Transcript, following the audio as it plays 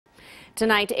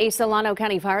Tonight, a Solano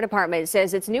County Fire Department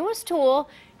says its newest tool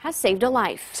has saved a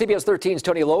life. CBS 13's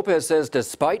Tony Lopez says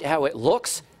despite how it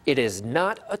looks, it is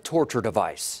not a torture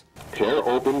device. Tear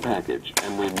open package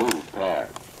and remove pad.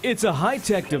 It's a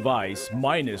high-tech device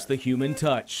minus the human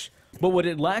touch. But what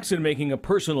it lacks in making a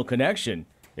personal connection,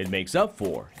 it makes up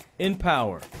for in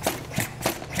power.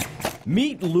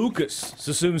 Meet Lucas,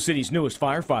 Suisun City's newest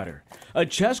firefighter. A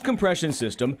chest compression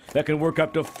system that can work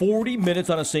up to 40 minutes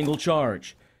on a single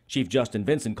charge. Chief Justin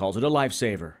Vincent calls it a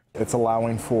lifesaver. It's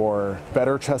allowing for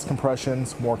better chest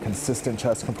compressions, more consistent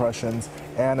chest compressions,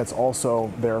 and it's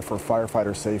also there for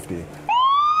firefighter safety.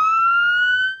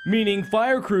 Meaning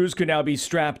fire crews can now be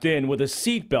strapped in with a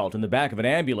seat belt in the back of an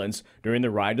ambulance during the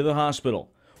ride to the hospital,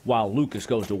 while Lucas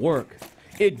goes to work.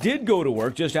 It did go to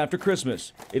work just after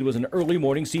Christmas. It was an early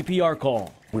morning CPR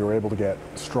call. We were able to get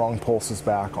strong pulses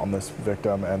back on this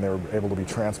victim, and they were able to be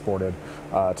transported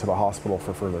to the hospital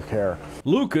for further care.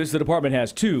 Lucas, the department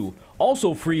has two,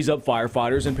 also frees up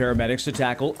firefighters and paramedics to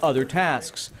tackle other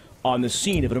tasks on the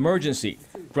scene of an emergency,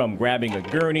 from grabbing a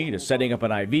gurney to setting up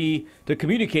an IV to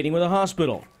communicating with a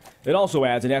hospital. It also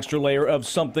adds an extra layer of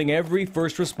something every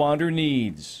first responder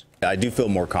needs. I do feel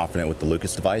more confident with the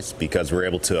Lucas device because we're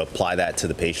able to apply that to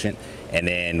the patient, and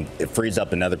then it frees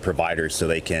up another provider so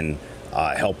they can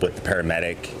help with the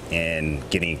paramedic and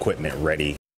getting equipment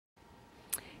ready.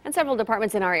 And several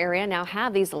departments in our area now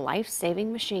have these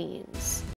life-saving machines.